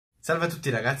Salve a tutti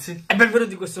ragazzi e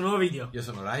benvenuti in questo nuovo video. Io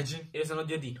sono Raigi. E io sono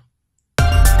Diodino.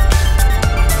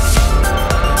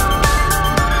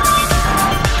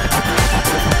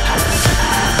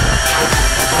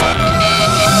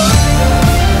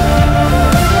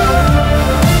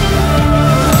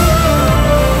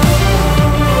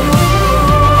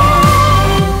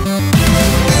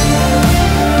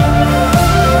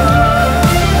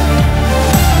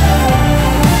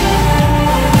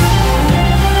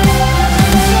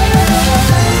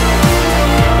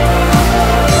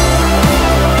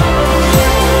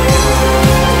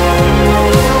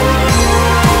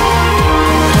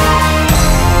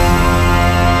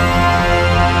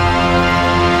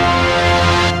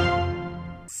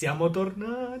 Siamo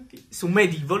tornati su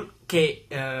Medievil che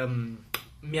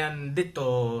mi ha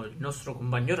detto il nostro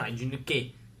compagno Raijin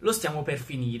che lo stiamo per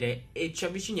finire e ci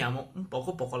avviciniamo un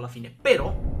poco alla fine.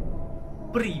 Però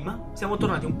prima siamo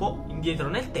tornati un po' indietro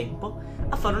nel tempo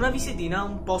a fare una visitina a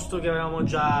un posto che avevamo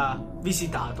già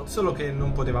visitato. Solo che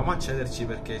non potevamo accederci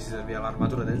perché si serviva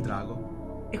l'armatura del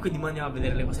drago. E quindi andiamo a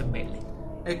vedere le cose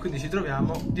belle. E quindi ci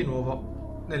troviamo di nuovo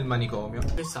nel manicomio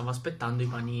E stavo aspettando i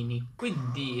panini. Qui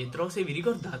dietro, se vi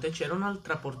ricordate, c'era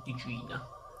un'altra porticina.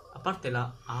 A parte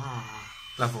la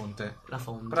fonte. La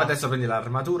fonte. Però adesso prendi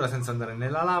l'armatura senza andare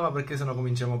nella lava perché sennò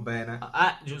cominciamo bene.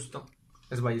 Giusto.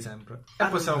 E sbagli sempre. E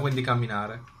possiamo quindi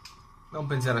camminare. Non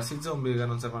pensare a sti zombie che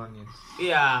non servono a niente.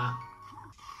 Via.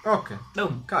 Ok.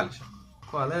 Boom. Calice.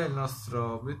 Qual è il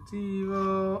nostro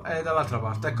obiettivo? È dall'altra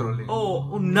parte, eccolo lì.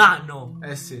 Oh, un nano.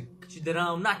 Eh sì. Ci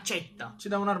darà un'accetta. Ci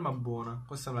dà un'arma buona,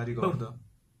 questa me la ricordo.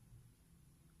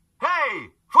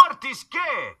 Ehi,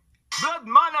 Fortische! Blood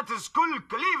Manat Skull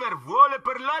Cleaver vuole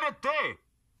parlare a te!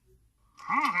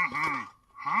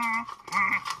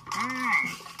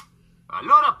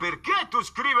 Allora perché tu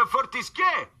scrivi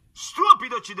Fortische?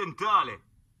 Stupido occidentale!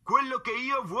 Quello che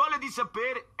io vuole di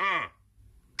sapere è...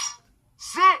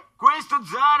 Se questo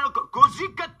Zaro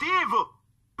così cattivo...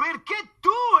 Perché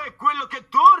tu è quello che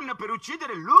torna per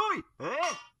uccidere lui?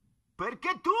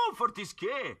 Perché tu,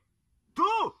 Fortische? Tu,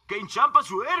 che inciampa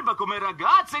su erba come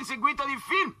ragazza inseguita di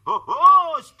film.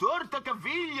 Oh, storta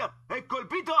caviglia e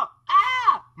colpito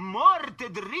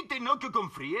morte dritta in occhio con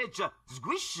frieccia.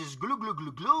 Squish, sglu glu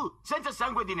glu glu, senza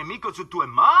sangue di nemico su tue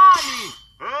mani.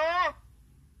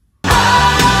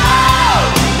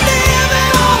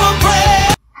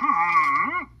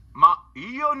 Ma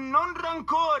io non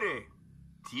rancore.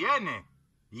 Tiene,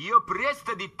 io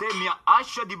presta di te mia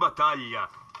ascia di battaglia.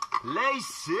 Lei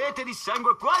sete di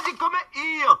sangue quasi come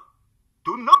io.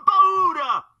 Tu non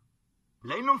paura.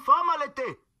 Lei non fa male a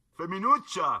te,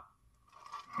 femminuccia.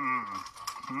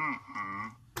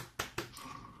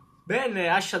 Bene,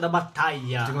 ascia da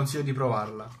battaglia. Ti consiglio di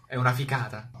provarla. È una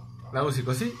ficata. La usi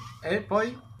così e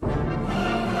poi...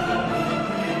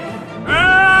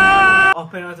 Ho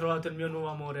appena trovato il mio nuovo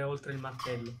amore oltre il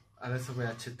martello. Adesso puoi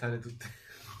accettare tutte.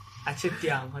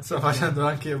 Accettiamo. Sto facendo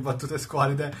anche io battute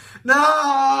squalide.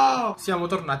 No! Siamo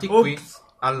tornati qui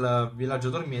al villaggio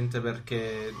dormiente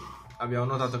perché abbiamo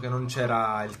notato che non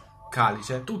c'era il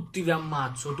calice. Tutti vi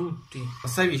ammazzo, tutti.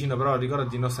 Stai vicino, però ricorda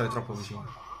di non stare troppo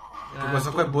vicino.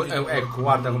 Questo qua è ecco,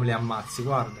 guarda come li ammazzi,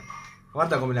 guarda.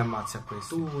 Guarda come li ammazzi a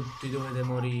questi. Tutti dovete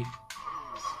morire.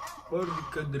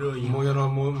 Porca droia.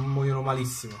 Muoiono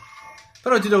malissimo.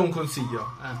 Però ti do un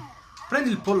consiglio. Prendi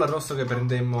il pollo arrosto che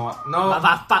prendemmo. No. Ma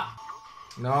vaffa.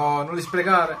 No, non li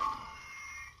sprecare.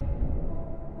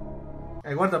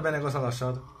 Guarda bene cosa ha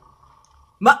lasciato.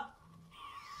 Ma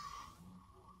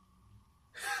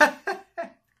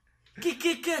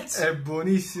che cazzo? È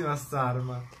buonissima sta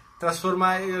arma.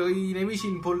 Trasforma i nemici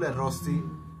in pollo arrosti.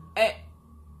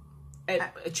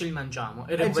 E ce li mangiamo.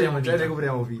 E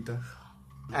recuperiamo vita.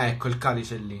 Ecco il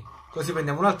calice lì. Così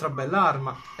prendiamo un'altra bella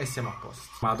arma e siamo a posto.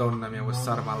 Madonna mia,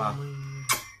 quest'arma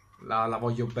la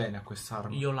voglio bene a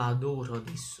quest'arma. Io la adoro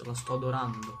adesso, la sto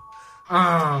adorando.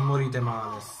 Morite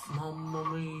male. Mamma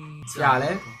mia.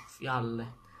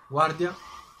 Fialle. Guardia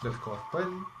del corpo.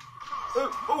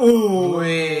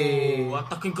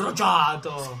 Attacco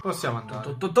incrociato. Possiamo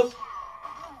andare.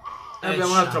 E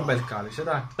abbiamo un altro bel calice,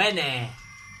 dai. Bene.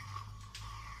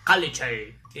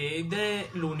 Calice. Ed è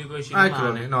l'unico che ci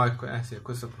rimane. No, sì, è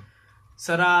questo qui.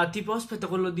 Sarà tipo, aspetta,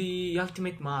 quello di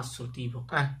Ultimate Muscle, tipo.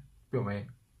 Più o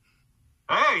meno.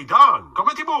 Ehi, Dan,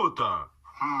 come ti butta?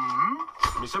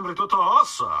 Mi sembri tutto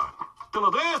ossa. Te l'ho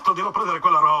detto di non prendere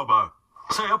quella roba.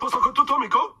 Sei a posto con tutto,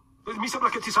 amico? Mi sembra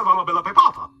che ti serva una bella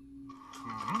pepata.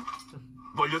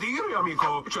 Voglio dire,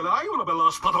 amico, ce l'hai una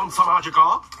bella spadonza magica?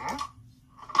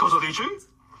 Cosa dici?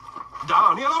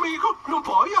 Daniel, amico, non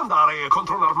puoi andare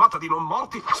contro un'armata di non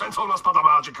morti senza una spada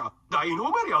magica. Dai i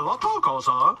numeri all'otto o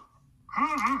cosa?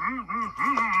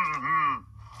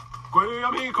 Qui,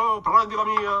 amico, prendi la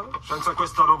mia. Senza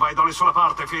questa non vai da nessuna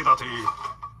parte, fidati.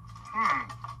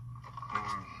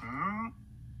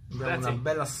 Abbiamo una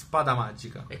bella spada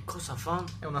magica. E cosa fa?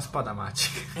 È una spada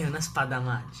magica. È una spada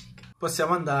magica.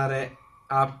 Possiamo andare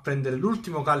a prendere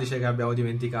l'ultimo calice che abbiamo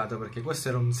dimenticato, perché questo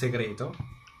era un segreto.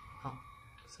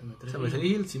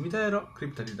 Cemetery Hill, cimitero,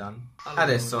 cripta di Dan. Allora.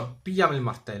 Adesso pigliamo il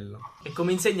martello. E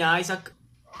come insegna Isaac?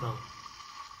 No.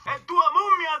 È tua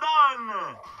mummia,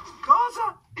 Dan!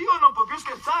 Cosa? Io non può più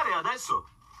scherzare adesso.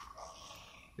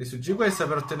 Distruggi questa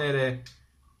per ottenere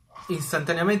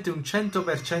istantaneamente un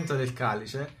 100% del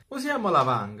calice. Usiamo la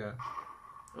vanga.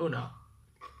 1,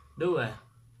 2,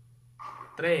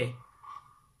 3,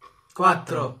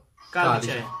 4.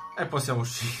 Calice. E possiamo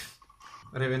uscire.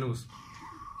 Revenus.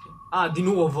 Ah, di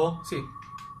nuovo? Sì.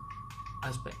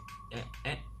 Aspetta.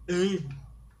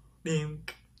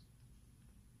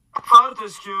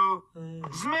 Fortescue,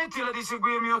 smettila di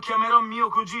seguirmi o chiamerò mio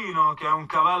cugino, che è un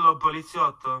cavallo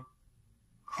poliziotto.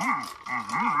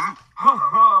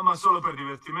 Ma solo per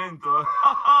divertimento.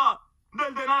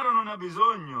 Del denaro non ha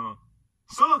bisogno.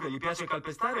 Solo che gli piace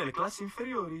calpestare le classi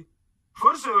inferiori.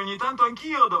 Forse ogni tanto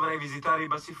anch'io dovrei visitare i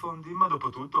bassifondi, ma dopo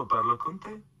tutto parlo con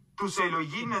te. Tu sei lo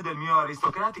yin del mio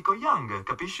aristocratico yang,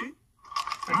 capisci?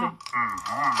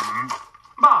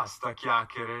 Basta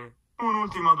chiacchiere. Un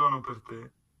ultimo dono per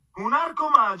te. Un arco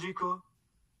magico.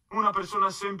 Una persona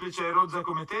semplice e rozza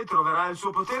come te troverà il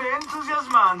suo potere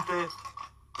entusiasmante.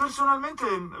 Personalmente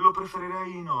lo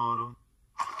preferirei in oro.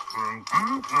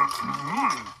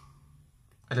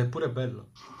 Ed è pure bello.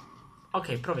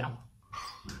 Ok, proviamo.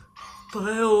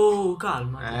 Oh,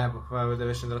 calma. Poi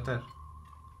deve scendere a terra.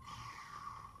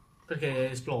 Perché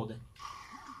esplode.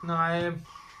 No,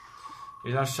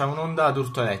 rilascia un'onda ad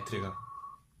urto elettrica.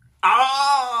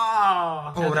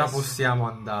 Ah! Ora Adesso. possiamo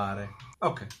andare.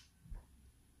 Ok.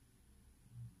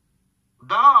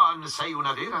 Don, sei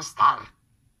una vera star.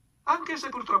 Anche se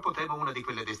purtroppo temo una di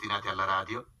quelle destinate alla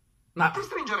radio. Ma Ti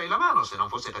stringerei la mano se non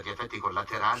fosse per gli effetti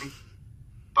collaterali.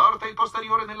 Porta il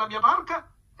posteriore nella mia barca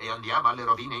e andiamo alle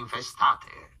rovine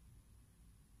infestate.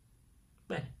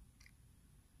 bene.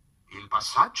 Il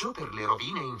passaggio per le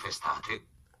rovine infestate.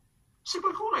 Se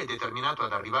qualcuno è determinato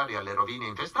ad arrivare alle rovine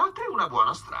infestate, è una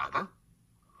buona strada.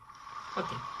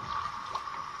 Ok.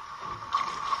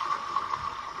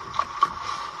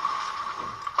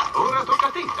 Ora tocca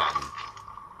a te, Dan.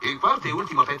 Il quarto e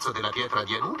ultimo pezzo della pietra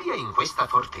di Anubi è in questa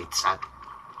fortezza.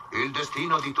 Il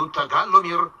destino di tutta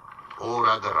Gallomir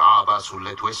ora grava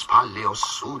sulle tue spalle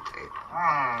ossute.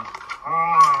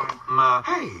 Ma,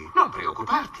 ehi, non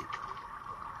preoccuparti.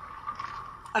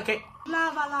 Ok.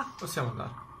 Lavala. Possiamo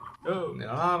andare. Oh.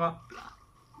 Nella lava.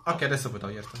 Ok, adesso puoi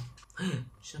togliertela. Ci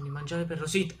sono di mangiare per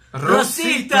Rosita.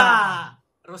 Rosita!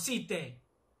 Rosite!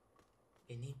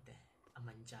 Venite a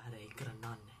mangiare il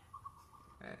granone.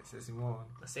 Se si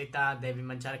muovono. Rosita, devi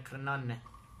mangiare il granone.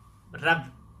 Brav.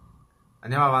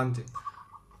 Andiamo avanti.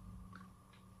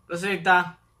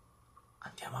 Rosita.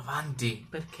 Andiamo avanti.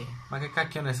 Perché? Ma che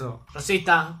cacchio ne so?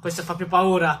 Rosita, questo fa più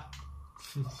paura.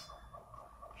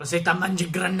 Rosita, mangi il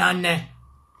granone.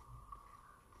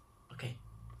 Ok.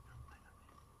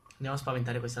 Andiamo a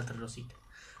spaventare queste altre Rosite.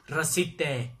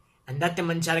 Rosite, andate a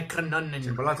mangiare il granone.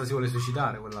 Cioè, quell'altro si vuole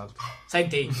suicidare, quell'altro.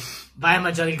 Senti, vai a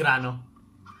mangiare il grano.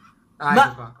 Ah, Ma-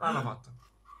 ecco qua. L'hanno fatto.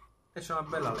 E c'è una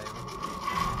bella leva.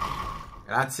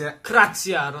 Grazie.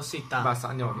 Grazie, Rosita. Basta,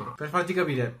 andiamo via. Per farti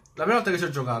capire, la prima volta che ci ho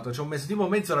giocato ci ho messo tipo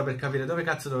mezz'ora per capire dove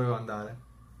cazzo dovevo andare.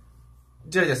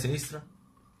 Girati a sinistra.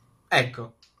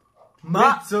 Ecco.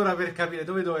 Ma- Mezz'ora per capire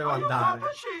dove dovevo andare.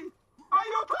 Aiutateci!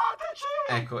 Aiutateci!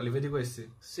 Ecco, li vedi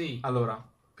questi? Sì. Allora,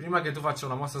 prima che tu faccia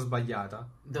una mossa sbagliata,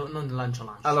 Non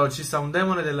lancio. allora ci sta un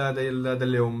demone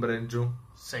delle ombre giù.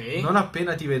 Sì. Non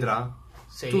appena ti vedrà,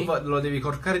 Sì. tu lo devi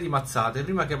corcare di mazzate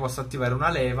prima che possa attivare una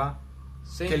leva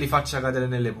Sì. che li faccia cadere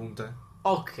nelle punte.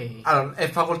 Ok. Allora, è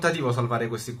facoltativo salvare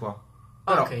questi qua.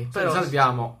 Però, Ok, se però- li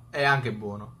salviamo è anche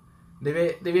buono.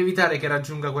 Devi evitare che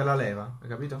raggiunga quella leva, hai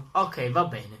capito? Ok, va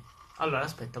bene. Allora,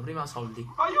 aspetta, prima soldi.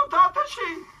 Aiutateci!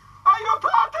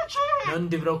 Aiutateci! Non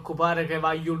ti preoccupare che vi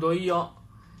aiuto io.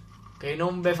 Che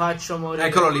non ve faccio morire.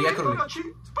 Eccolo lì, eccolo lì.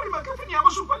 Aiutaci, prima che finiamo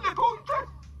su quelle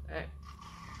punte!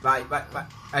 Vai.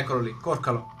 Eccolo lì,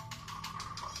 corcalo.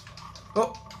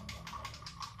 Oh.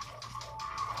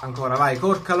 Ancora, vai,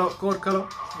 corcalo.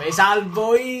 Vi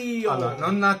salvo io. Allora,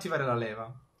 non attivare la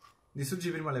leva. Distruggi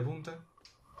prima le punte,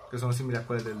 che sono simili a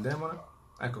quelle del demone.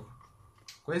 Ecco qua.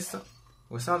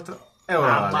 Quest'altra. E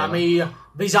ora la Mamma leva. mia,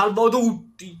 vi salvo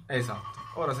tutti. Esatto,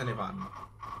 ora se ne vanno.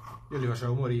 Io li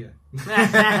facevo morire.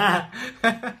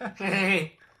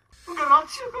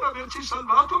 Grazie per averci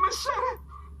salvato, messere.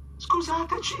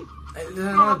 Scusateci,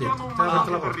 non non l'ho detto, abbiamo un te l'ho detto male la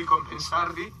per volta.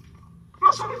 ricompensarvi,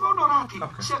 ma saremo onorati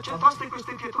Ok. se accettaste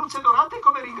queste pietruzze dorate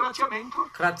come ringraziamento.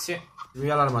 Grazie.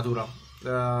 Via l'armatura.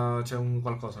 C'è un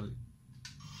qualcosa lì.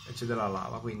 E c'è della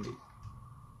lava, quindi.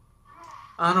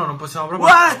 Ah no, non possiamo proprio.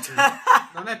 What?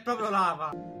 Non è proprio lava.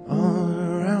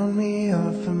 All around me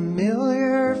are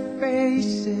familiar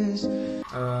faces.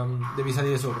 Devi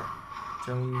salire sopra.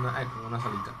 C'è un. Ecco, una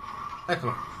salita.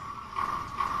 Eccolo.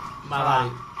 Ma Sali.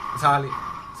 va. Sali.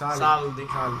 Saldi.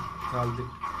 Saldi.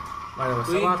 Vai da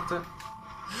questa Qui. parte.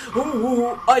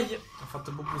 Aia. Ha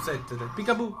fatto bubusette te.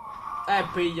 Picaboo.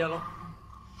 Piglialo.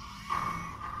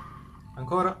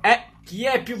 Ancora? Chi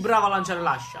è più bravo a lanciare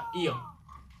l'ascia? Io.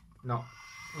 No.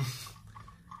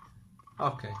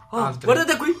 Ok. Oh, altri.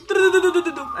 guardate qui.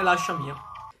 È l'ascia mia.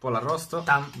 Poi l'arrosto.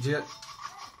 Tam. Gira.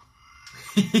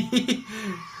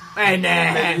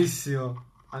 Ne. Bellissimo.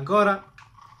 Ancora.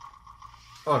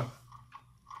 Ora.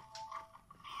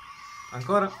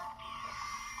 Ancora.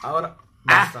 Ora.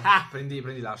 Basta. Prendi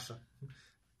l'ascia.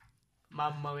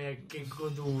 Mamma mia, che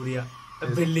goduria. È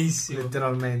bellissimo.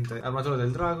 Letteralmente. Armatura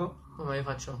del drago. Come io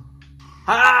faccio?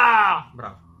 Ah!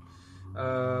 Bravo.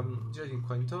 Girati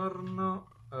qua intorno.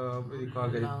 Vedi qua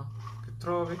che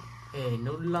trovi. E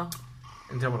nulla.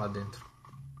 Entriamo là dentro.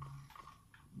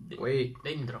 Ui.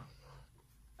 Dentro.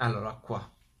 Allora, qua.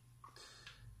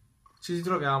 Ci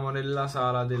ritroviamo nella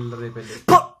sala del re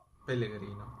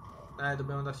Pellegrino.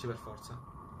 Dobbiamo andarci per forza.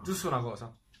 Giusto una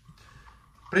cosa.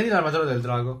 Prendi l'armatura del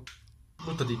drago.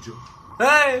 Buttati giù.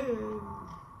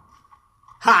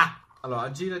 Ah! Allora,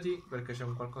 aggirati perché c'è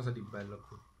un qualcosa di bello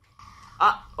qui.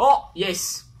 Ah! Oh!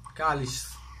 Yes! Calice.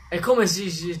 E come si...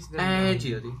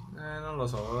 Girati. Non lo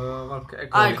so.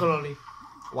 Eccolo, eccolo lì.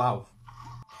 Wow.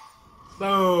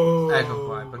 Oh. Ecco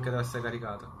qua, perché deve essere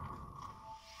caricato.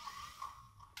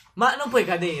 Ma non puoi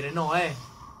cadere, no,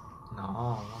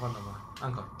 No, ma quando mai?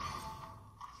 Ancora.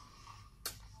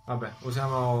 Vabbè,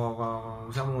 usiamo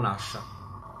un'ascia.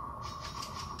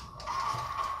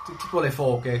 Tipo le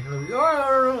foche.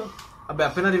 Vabbè,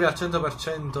 appena arrivi al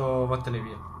 100% vattene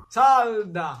via.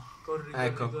 Salda! Corri,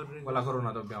 Ecco, corri. quella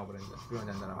corona dobbiamo prendere prima di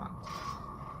andare avanti.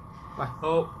 Vai.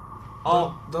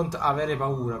 Oh. Don't avere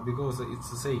paura, because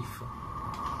it's safe.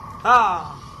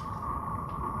 Ah!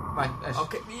 Vai, esci.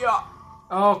 Ok, via!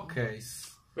 Ok.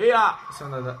 Via!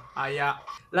 Siamo andati. Aia.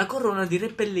 La corona di Re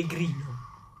Pellegrino.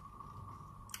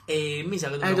 E mi sa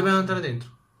che Dobbiamo andare dentro.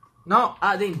 No.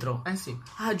 Ah, dentro? Sì.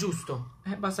 Ah, giusto.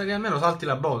 Basta che almeno salti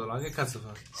la botola. Che cazzo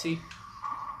fai? Sì.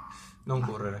 Non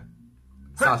correre.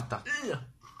 Salta.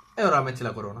 E ora metti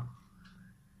la corona.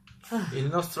 Il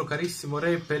nostro carissimo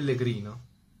re Pellegrino.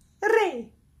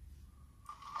 Re!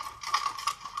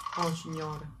 Oh,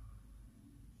 signore.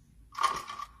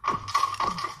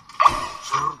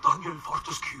 Sir Daniel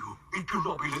Fortescue, il più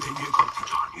nobile dei miei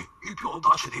cortigiani, il più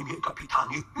audace dei miei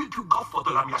capitani, il più goffo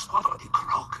della mia squadra di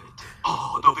croquet.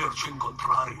 Oh, doverci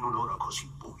incontrare in un'ora così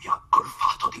buia, col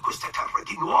fatto di queste terre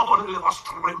di nuovo nelle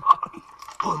vostre mani.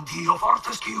 Buon Dio,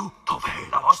 Fortescue, dov'è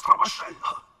la vostra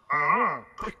mascella?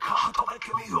 Peccato,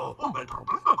 vecchio mio, un bel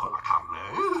problema con la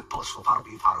carne, eh? Posso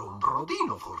farvi fare un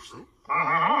brodino, forse?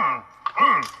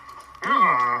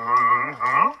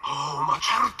 Oh, ma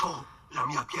certo, la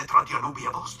mia pietra di Anubi è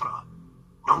vostra.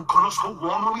 Non conosco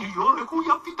uomo migliore cui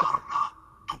affidarla.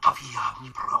 Tuttavia,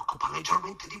 mi preoccupa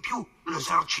leggermente di più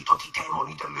l'esercito di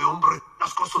demoni delle ombre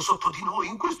nascosto sotto di noi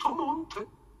in questo monte.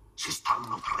 Si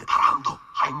stanno preparando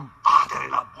a invadere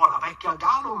la buona vecchia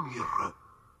Galomir.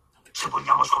 Se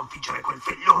vogliamo sconfiggere quel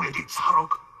fellone di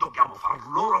Zarok, dobbiamo far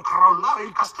loro crollare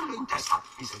il castello in testa.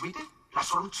 Mi seguite? La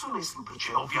soluzione è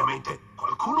semplice, ovviamente.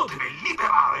 Qualcuno deve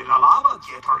liberare la lava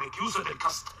dietro le chiuse del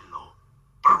castello.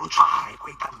 Bruciare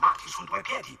quei dannati su due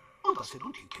piedi. O da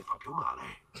seduti, che fa più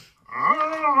male.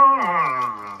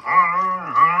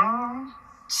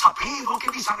 Sapevo che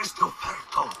vi sareste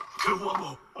offerto. Che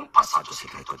uomo! Un passaggio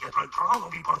segreto dietro il trono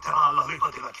vi porterà alla leva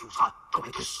della chiusa.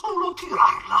 Dovete solo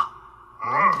tirarla.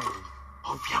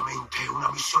 Ovviamente è una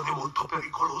missione molto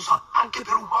pericolosa, anche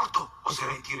per un morto.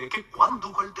 Oserei dire che quando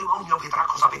quel demonio vedrà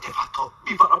cosa avete fatto,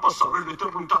 vi farà passare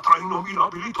l'eternità tra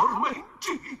innominabili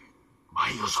tormenti. Ma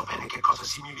io so bene che cose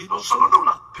simili non sono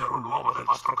nulla per un uomo del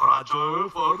vostro coraggio,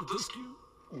 Fortescue.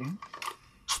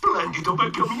 Splendido,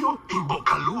 vecchio mio, in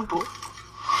bocca al lupo.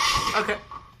 Ok.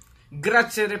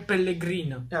 Grazie, Re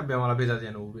Pellegrino. E abbiamo la pietra di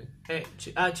Anubi. C'è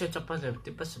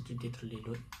passati dietro lì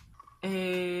lui.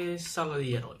 E sala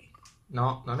di eroi.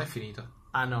 No, non è finito.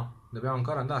 Ah no, Dobbiamo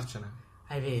ancora andarcene.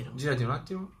 è vero. Girati un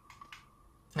attimo.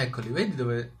 Eccoli, vedi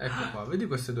dove... Ecco qua, vedi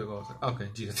queste due cose.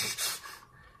 Ok, girati.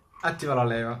 Attiva la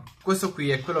leva. Questo qui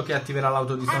è quello che attiverà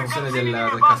l'autodistorsione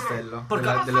del castello.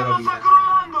 Delle rovine.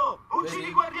 Uccidi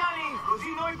i guardiani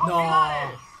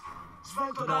No.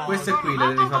 Svelto No. Queste qui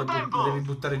le devi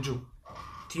buttare giù.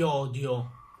 Ti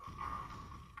odio.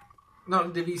 No,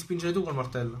 devi spingere tu col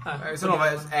martello. Ah, Se no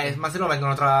ma se no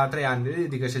vengono tra 3 anni.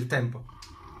 Vedi che c'è il tempo.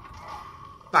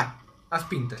 Vai, a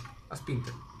spinte.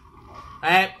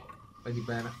 Vedi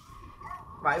bene.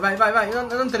 Vai.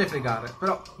 Non te ne fregare.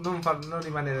 Però non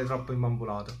rimanere troppo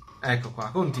imbambolato. Ecco qua,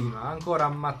 continua. Ancora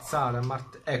ammazzare.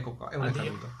 Ecco qua, è un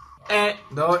caduto.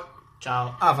 Dove?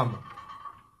 Ciao. Ah, fammi.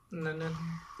 No.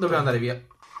 Dobbiamo andare via.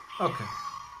 Ok.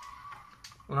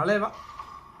 Una leva.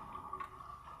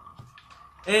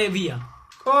 E via.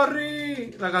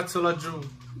 Corri, ragazzo laggiù.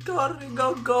 Corri,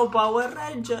 go, Power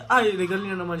Ranger. Ah, le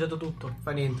galline hanno mangiato tutto. Fa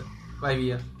niente. Vai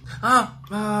via.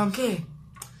 Che?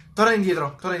 Torna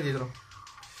indietro.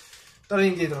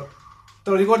 Te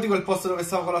lo ricordi quel posto dove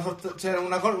stavo con la sorta... C'era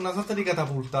una sorta di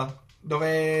catapulta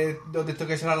dove ho detto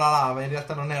che c'era la lava, in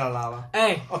realtà non era lava.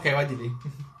 Ok, vai di lì.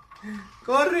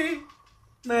 Corri.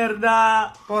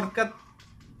 Merda. Porca...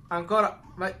 Ancora.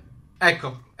 Vai.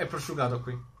 Ecco, è prosciugato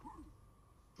qui.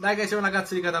 Dai che c'è una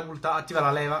cazzo di catapulta. Attiva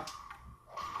la leva.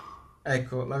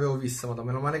 Ecco, l'avevo vista, ma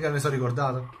meno male che me ne sono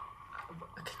ricordato.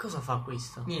 Che cosa fa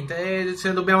questo? Niente, ce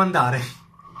ne dobbiamo andare.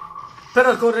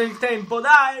 Però corre il tempo,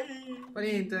 dai. Ma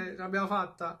niente, ce l'abbiamo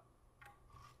fatta.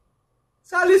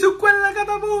 Sali su quella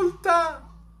catapulta.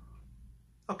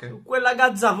 Ok. Quella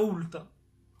gazzavulta.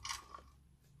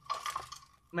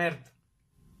 Merda.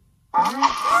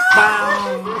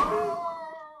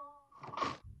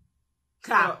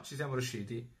 Però ci siamo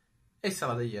riusciti. E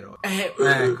sala degli eroi.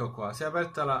 Ecco qua, si è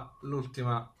aperta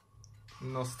l'ultima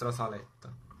nostra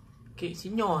saletta. Che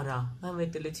signora,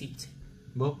 avete le zizze.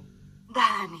 Boh.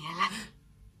 Daniel,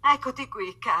 eccoti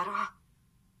qui, caro.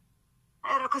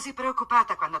 Ero così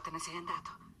preoccupata quando te ne sei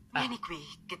andato. Vieni qui,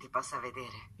 che ti possa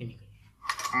vedere. Vieni qui.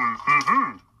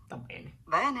 Va bene.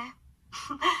 Bene?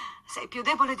 Sei più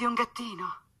debole di un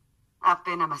gattino.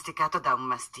 Appena masticato da un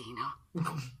mastino.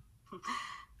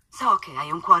 So che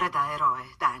hai un cuore da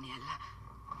eroe, Daniel.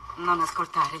 Non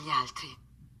ascoltare gli altri.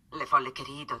 Le folle che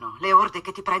ridono, le orde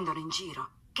che ti prendono in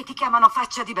giro, che ti chiamano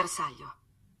faccia di bersaglio.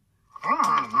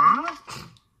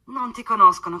 Non ti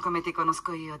conoscono come ti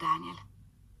conosco io, Daniel.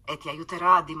 E ti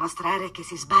aiuterò a dimostrare che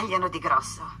si sbagliano di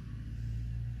grosso.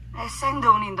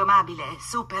 Essendo un'indomabile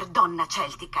super donna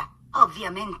celtica,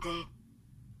 ovviamente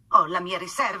ho la mia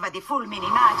riserva di fulmini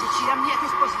magici a mia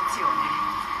disposizione.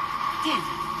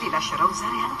 Tieni, li lascerò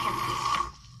usare anche a te.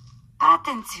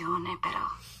 Attenzione, però.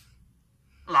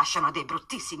 Lasciano dei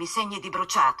bruttissimi segni di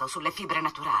bruciato sulle fibre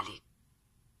naturali.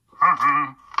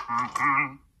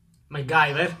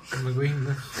 MacGyver.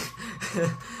 McQueen.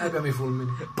 Abbiamo i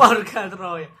fulmini. Porca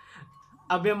troia.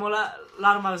 Abbiamo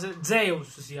l'arma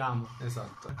Zeus, siamo.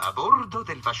 Esatto. A bordo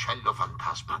del vascello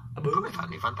fantasma. Come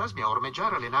fanno i fantasmi a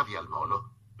ormeggiare le navi al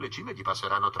molo? Le cime gli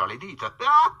passeranno tra le dita.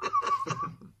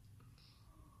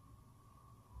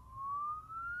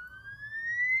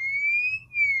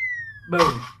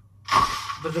 Boom.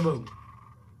 Boom.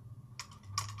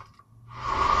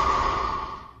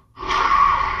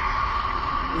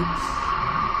 Oops.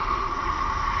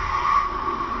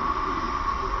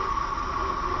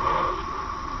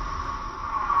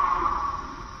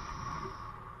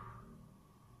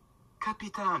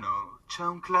 Capitano, c'è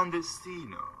un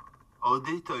clandestino. Ho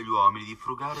detto agli uomini di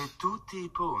frugare tutti i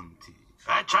ponti.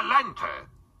 Eccellente!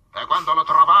 E quando lo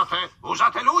trovate,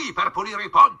 usate lui per pulire i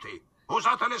ponti.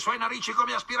 Usate le sue narici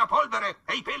come aspirapolvere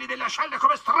e i peli delle ascelle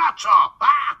come straccio.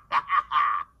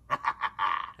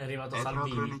 È arrivato È proprio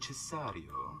Salvini.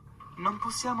 necessario? Non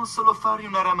possiamo solo fare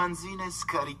una ramanzina e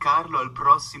scaricarlo al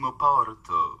prossimo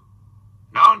porto.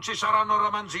 Non ci saranno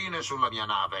ramanzine sulla mia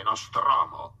nave,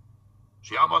 Nostromo.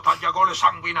 Siamo tagliagole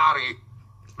sanguinari,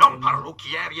 non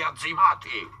parrucchieri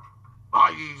azzimati.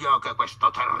 Voglio che questo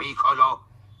terricolo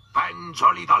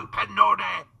penzoli dal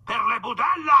pennone per le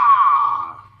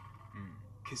budella.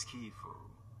 Che schifo.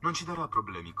 Non ci darà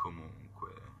problemi comunque.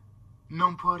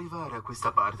 Non può arrivare a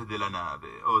questa parte della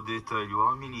nave. Ho detto agli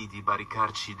uomini di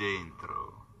barricarci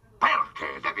dentro.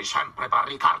 Perché devi sempre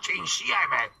barricarci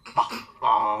insieme? Fa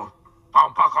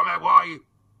un po' come vuoi,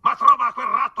 ma trova quel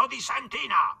ratto di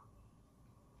Santina.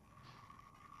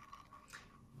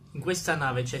 In questa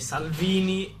nave c'è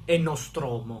Salvini e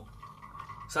Nostromo.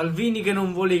 Salvini che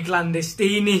non vuole i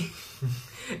clandestini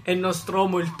e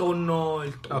Nostromo il tonno.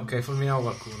 Ok, fulminiamo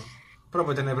qualcuno. Però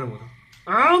poi te ne hai premuto.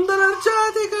 Onda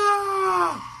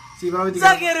energetica! Sì, però vedi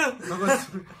Zucchero!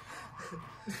 che...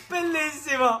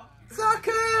 Bellissimo!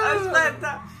 Zucchero!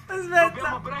 Aspetta!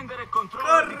 Dobbiamo prendere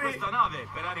controllo di questa nave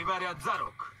per arrivare a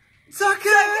Zarok.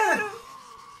 Zucchero!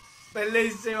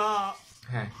 Bellissimo!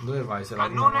 Dove vai se la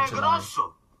Cannone non è ce l'hai?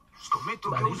 grosso. Scommetto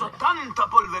che uso tanta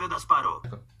polvere da sparo.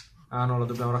 Ecco. Ah no, lo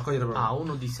dobbiamo raccogliere proprio. Ah,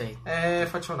 1 di 7.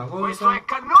 Facciamo una cosa. Questo è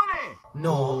cannone!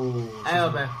 No. Sì,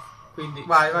 Vabbè. Quindi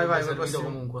vai, sarebbe con servito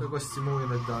comunque. questi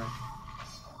movimenti, dai.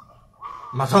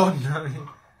 Madonna mia.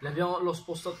 L'ho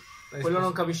spostato. Quello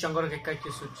non capisce ancora che cacchio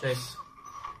è successo.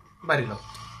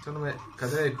 Barilotto. Secondo me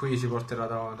cadere qui ci porterà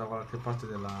da qualche parte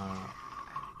della...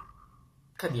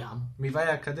 Cadiamo. Mi vai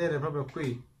a cadere proprio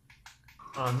qui.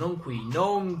 Allora, non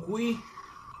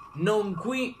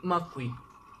qui, ma qui.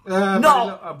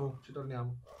 No! Ah, boh, ci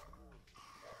torniamo.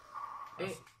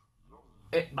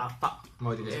 E basta.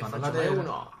 Mo ti rispondo alla Facciamo terra.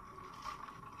 1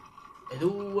 e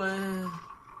 2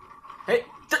 e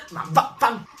 3. Ma va.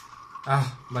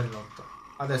 Ah, barilotto.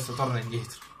 Adesso torna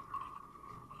indietro.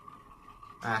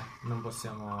 Non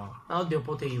possiamo... Oddio,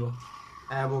 potevo.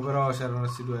 Boh, però c'erano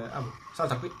questi due... Ah, boh,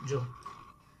 salta qui. Giù.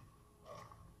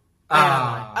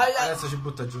 Adesso ci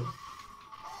butta giù.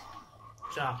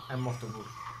 Ciao. È morto pure.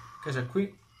 Che c'è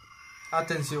qui?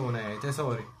 Attenzione,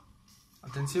 tesori.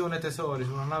 Attenzione, tesori,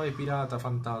 su una nave pirata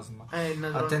fantasma.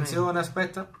 Naturalmente. Attenzione,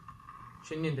 aspetta.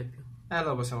 C'è niente più.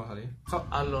 Allora possiamo salire.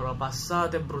 Allora,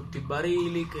 passate brutti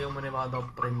barili che io me ne vado a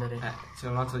prendere. C'è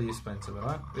un altro di dispensa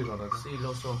però, ricordate. Sì,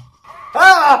 lo so.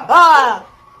 Ah!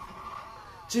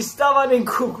 Ci stavano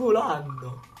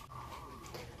incuculando.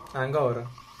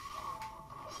 Ancora.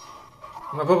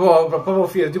 Ma proprio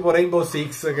fiero, tipo Rainbow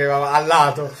Six che va al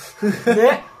lato.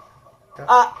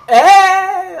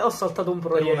 Ho saltato un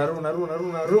proiettile. Runa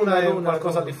e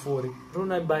qualcosa runa. lì fuori.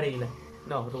 Runa e barile.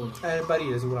 No, runa. È il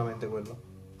barile sicuramente quello.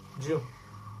 Giù.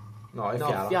 No, è No,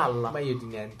 fiala. fialla. Meglio di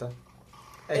niente.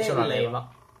 E c'è una leva.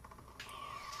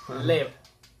 Leva.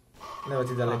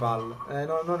 Levati dalle palle.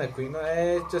 No, non è qui.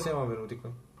 Già siamo venuti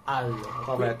qui. Allora.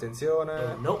 Vabbè,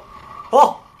 attenzione. No.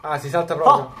 Oh! Ah, si salta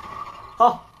proprio.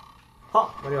 Oh!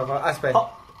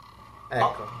 Aspetta.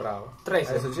 Ecco, bravo. 3.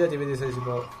 Adesso girati e vedi se si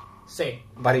può. Sì.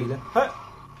 Barile.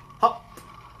 Hop.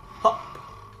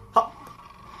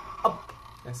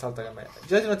 E salta che me.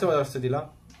 Girati un attimo verso di là.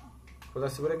 Può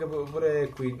darsi pure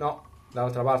qui. No,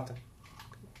 dall'altra parte.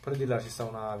 Pure di là ci sta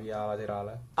una via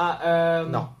laterale.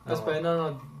 No. Aspetta,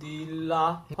 no, di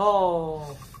là.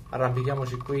 Oh.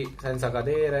 Arrampichiamoci qui senza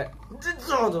cadere.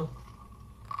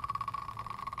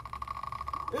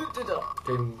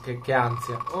 Che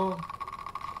ansia. Oh.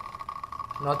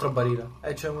 Un altro barile.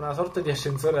 C'è una sorta di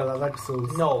ascensore alla Dark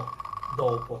Souls. No,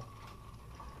 dopo.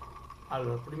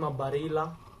 Allora, prima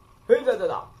barilla.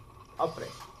 Ho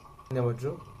preso. Andiamo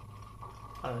giù.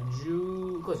 Allora,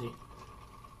 giù così.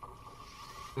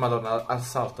 Madonna, al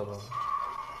salto proprio.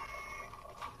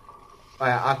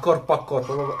 A corpo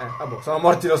proprio. Vabbè, sono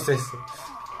morti lo stesso.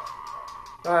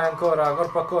 Vai ancora,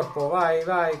 corpo a corpo.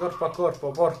 Vai, corpo a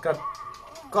corpo. Porca.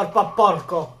 Corpo a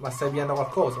porco. Ma stai pigliando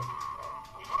qualcosa?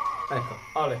 Ecco.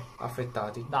 Ole.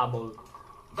 Affettati. Double.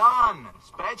 Dan,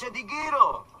 specie di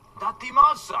ghiro. Datti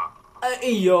mossa.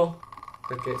 Io.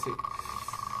 Perché sì.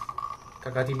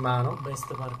 Cagati in mano.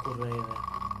 Best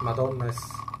parkour. Madonna.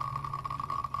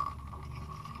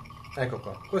 Ecco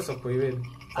qua. Questo qui,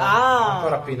 vedi?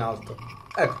 Ancora più in alto.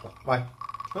 Ecco qua, vai.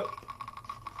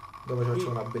 Dove c'è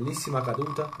una bellissima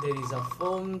caduta. There is a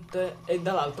fonte. E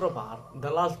dall'altro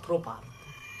parte.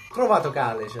 Trovato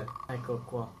calice. Ecco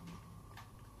qua.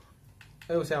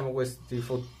 E usiamo questi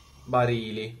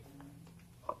barili.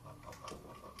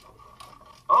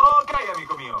 Ok,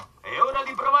 amico mio. È ora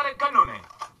di provare il cannone.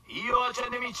 Io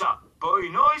accendo miccia. Poi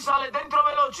noi sale dentro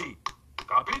veloci.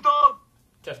 Capito?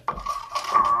 Certo.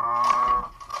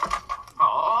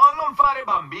 Oh, non fare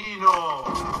bambino.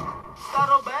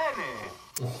 Starò bene.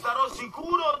 Starò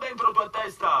sicuro dentro tua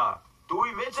testa. Tu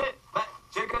invece,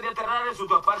 cerca di atterrare su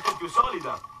tua parte più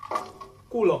solida.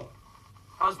 Culo.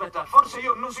 Aspetta, forse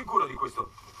io non sicuro di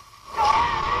questo.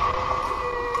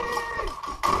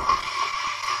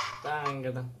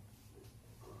 Tangata.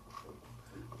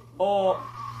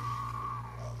 Oh.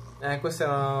 Questa è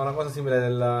una cosa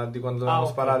simile di quando dobbiamo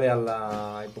sparare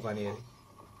ai bucanieri.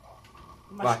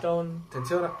 Vai.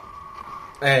 Attenzione.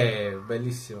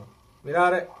 Bellissimo.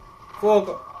 Mirare.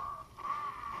 Fuoco.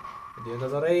 È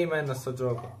diventato Rayman sto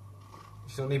gioco.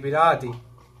 Ci sono i pirati.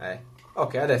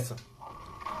 Ok, adesso.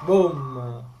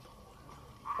 Boom.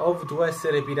 Dovuto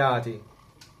essere pirati.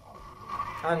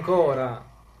 Ancora.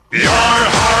 Being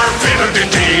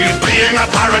a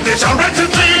pirate is a right to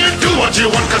do. Do what you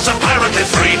want, 'cause a pirate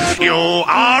is free. You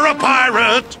are a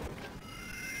pirate.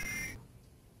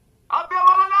 Abbiamo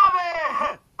la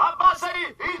nave! Abbassa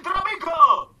il tuo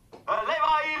amico!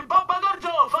 Leva il pompa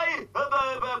d'orzo! Fai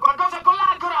qualcosa con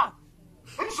l'ancora!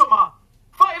 Insomma,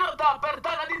 fai rotta per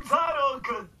terra di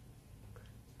Zarok!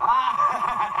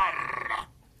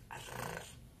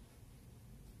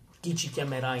 Chi ci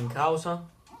chiamerà in causa?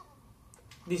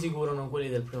 Di sicuro non quelli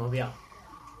del primo piano.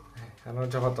 Hanno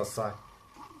già fatto assai.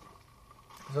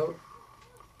 Sopra,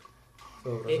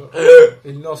 E-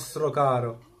 il nostro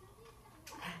caro.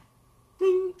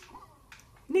 Ning,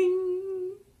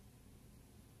 ning.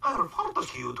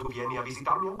 Fortescue, tu vieni a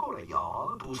visitarmi ancora,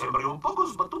 io? Tu sembri un poco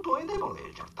sbattuto e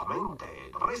debole, certamente.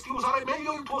 Dovresti usare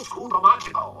meglio il tuo scudo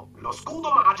magico. Lo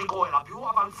scudo magico è la più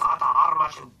avanzata arma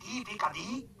scientifica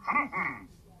di...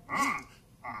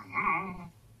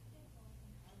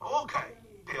 Ok,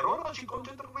 per ora ci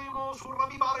concentreremo sul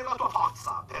ravvivare la tua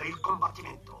forza per il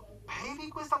combattimento. Bevi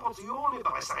questa pozione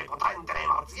per essere potente e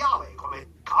marziale,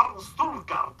 come Karl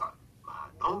Sturgard, ma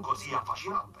non così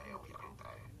affascinante, ovviamente.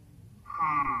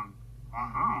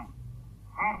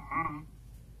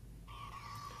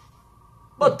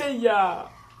 Bottiglia!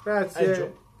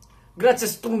 Grazie. Grazie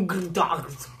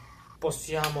Sturgard.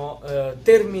 Possiamo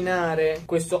terminare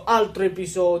questo altro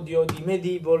episodio di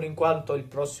Medievil, in quanto il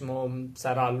prossimo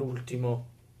sarà l'ultimo.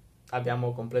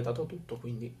 Abbiamo completato tutto,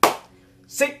 quindi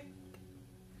sì,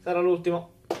 sarà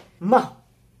l'ultimo. Ma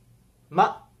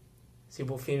si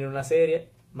può finire una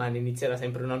serie, ma ne inizierà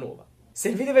sempre una nuova. Se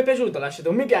il video vi è piaciuto lasciate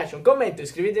un mi piace, un commento,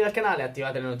 iscrivetevi al canale e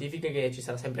attivate le notifiche, che ci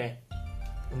sarà sempre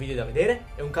un video da vedere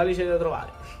e un calice da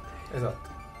trovare. Esatto.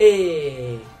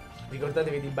 E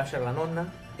ricordatevi di baciare la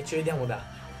nonna e ci vediamo da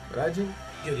Raggi?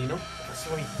 Piorino al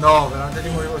prossimo video. No, veramente ti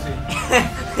muovi così.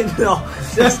 No,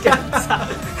 sto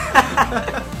scherzando.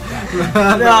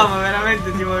 No, ma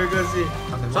veramente ti muovi così.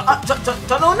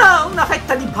 Sono una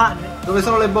fetta di pane. Dove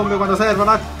sono le bombe quando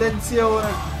servono? Attenzione.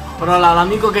 Però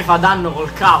l'amico che fa danno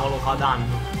col cavolo fa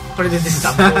danno. Prendete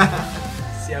sta bomba.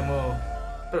 Siamo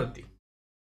pronti.